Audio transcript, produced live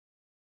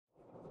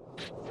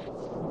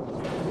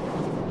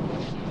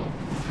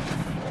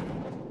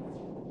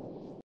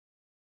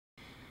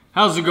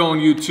How's it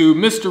going, YouTube?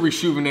 Mr.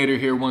 Reshoevn8r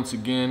here once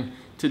again.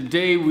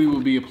 Today we will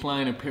be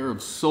applying a pair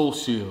of Sole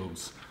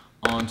Shields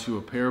onto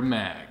a pair of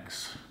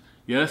mags.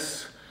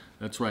 Yes,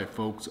 that's right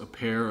folks, a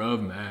pair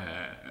of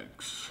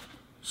mags.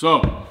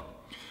 So,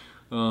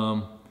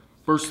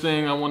 first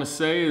thing I want to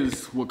say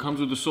is what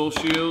comes with the Sole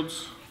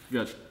Shields. You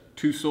got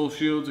 2 Sole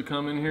Shields that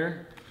come in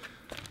here,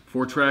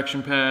 4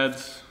 traction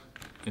pads,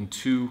 and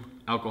 2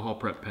 alcohol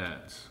prep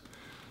pads.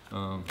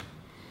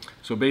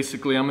 So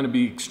basically I'm going to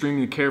be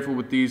extremely careful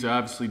with these. I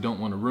obviously don't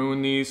want to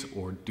ruin these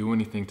or do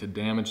anything to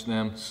damage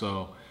them.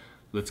 So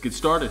let's get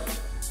started.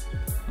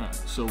 Alright,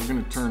 so we're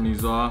going to turn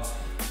these off.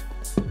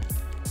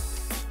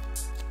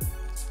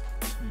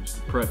 Use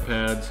the prep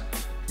pads.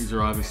 These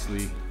are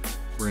obviously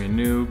brand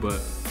new, but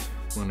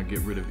I want to get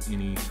rid of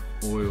any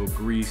oil,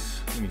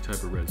 grease, any type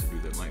of residue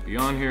that might be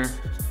on here.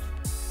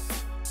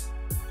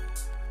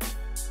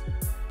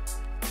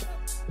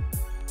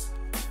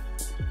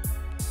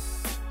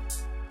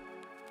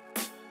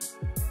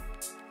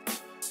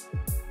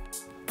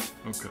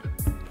 Okay.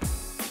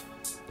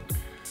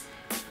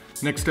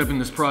 Next step in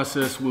this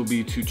process will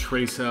be to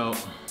trace out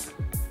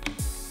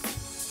the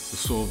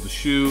sole of the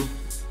shoe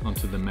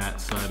onto the matte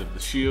side of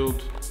the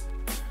shield.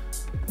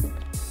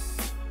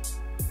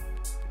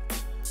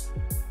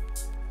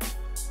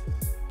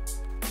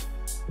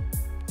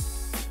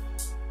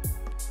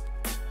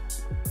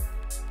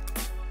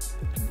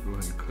 Go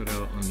ahead and cut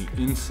out on the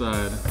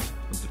inside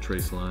of the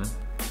trace line.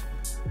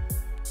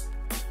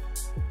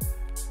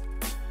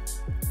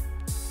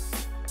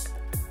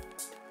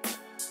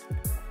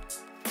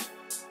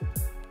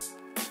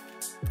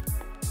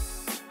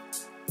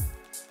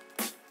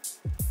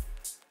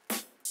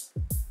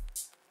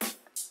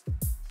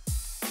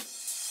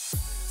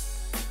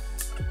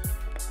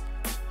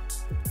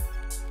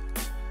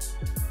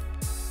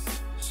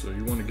 So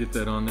you want to get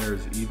that on there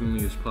as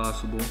evenly as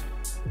possible,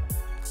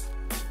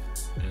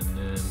 and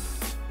then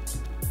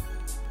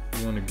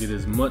you want to get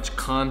as much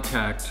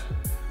contact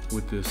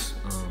with this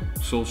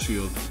sole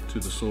shield to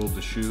the sole of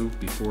the shoe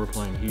before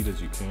applying heat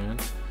as you can,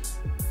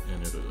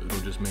 and it'll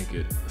just make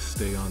it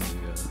stay on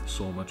the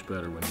sole much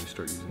better when you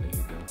start using the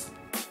heat gun.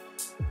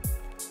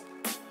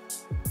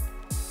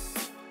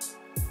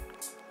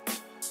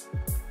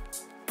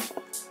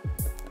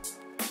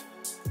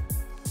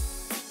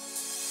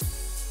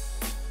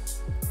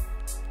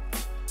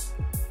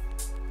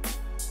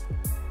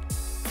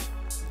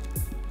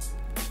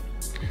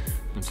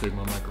 Take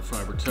my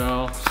microfiber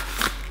towel.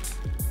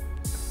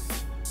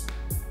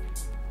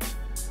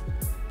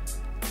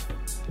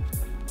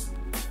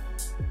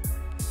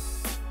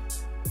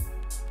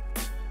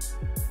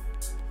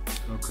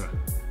 Okay.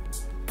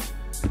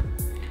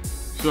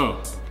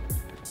 So,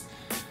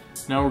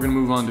 now we're going to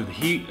move on to the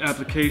heat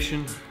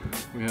application.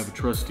 We have a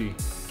trusty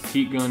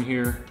heat gun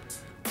here.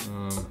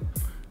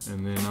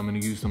 And then I'm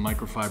going to use the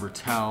microfiber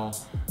towel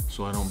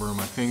so I don't burn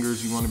my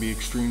fingers. You want to be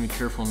extremely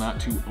careful not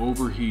to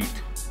overheat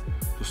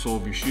the sole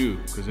of your shoe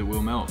because it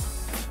will melt.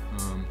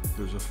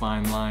 There's a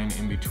fine line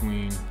in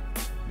between,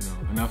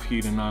 enough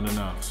heat and not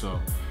enough. So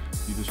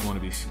you just want to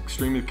be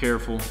extremely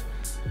careful,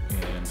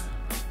 and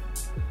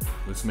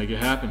let's make it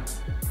happen.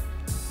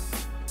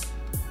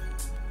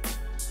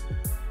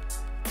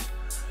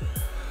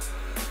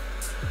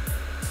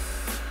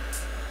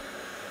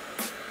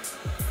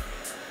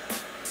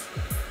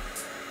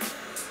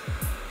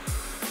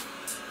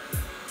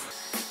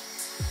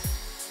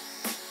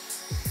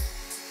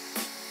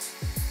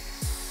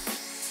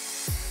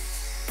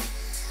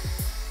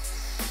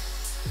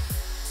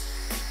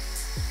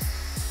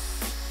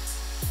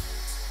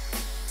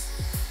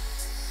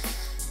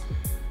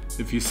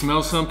 If you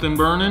smell something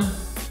burning,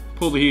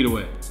 pull the heat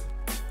away.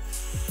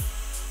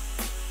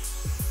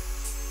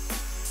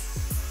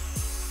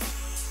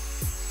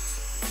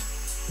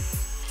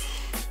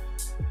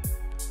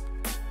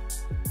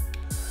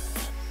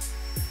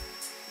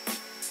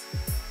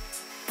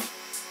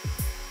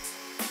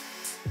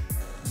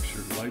 Make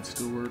sure the light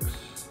still works.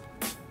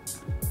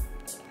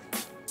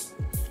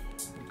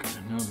 Okay,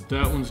 now that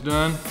that one's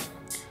done,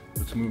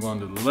 let's move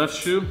on to the left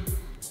shoe.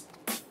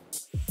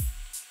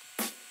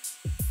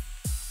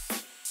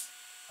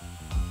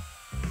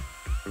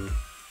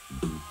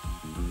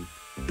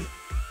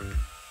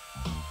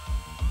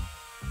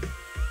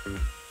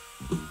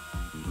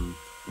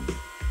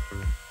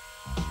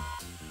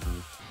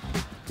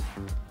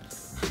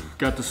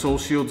 Got the Sole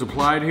Shields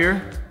applied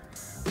here.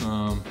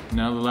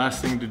 Now the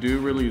last thing to do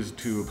really is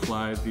to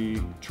apply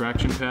the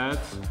traction pads.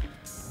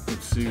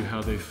 Let's see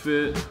how they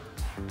fit.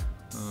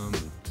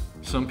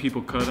 Some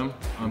people cut them.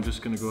 I'm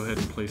just going to go ahead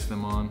and place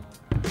them on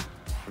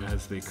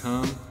as they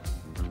come.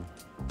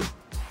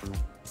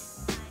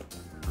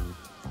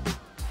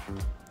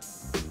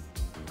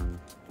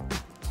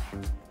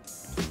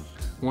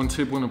 One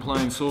tip when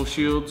applying Sole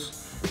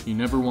Shields, you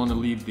never want to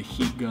leave the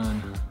heat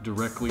gun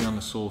directly on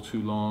the sole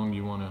too long.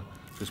 You want to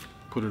just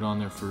put it on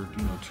there for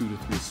 2 to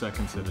 3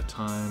 seconds at a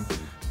time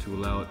to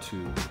allow it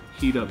to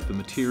heat up the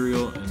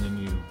material, and then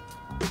you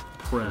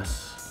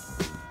press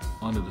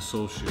onto the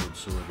Sole Shield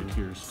so it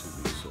adheres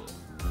to the sole.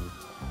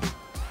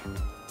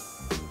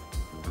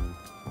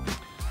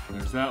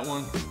 There's that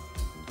one.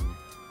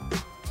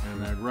 Air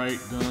mag right,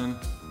 done.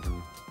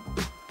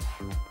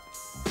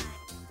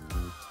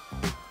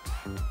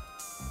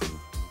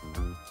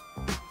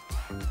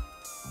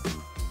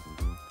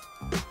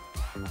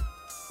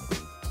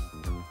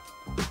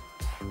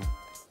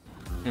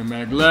 Air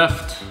mag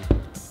left.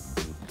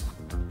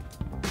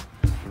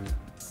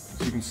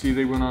 As you can see,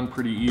 they went on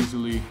pretty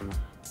easily.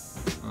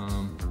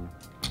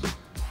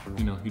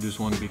 You know, you just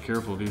want to be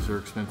careful. These are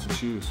expensive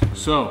shoes.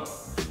 So,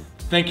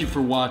 thank you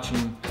for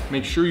watching.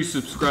 Make sure you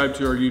subscribe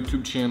to our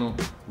YouTube channel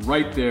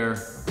right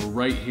there, or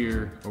right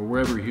here, or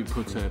wherever he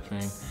puts that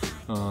thing.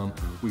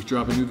 We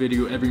drop a new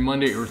video every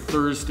Monday or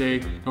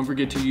Thursday. Don't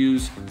forget to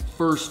use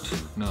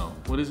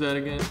what is that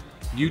again?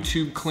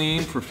 YouTube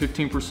Clean for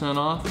 15%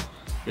 off.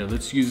 Yeah,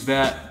 let's use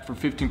that for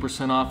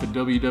 15% off at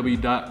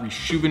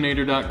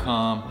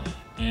www.reshoevn8r.com,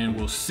 and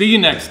we'll see you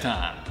next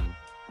time.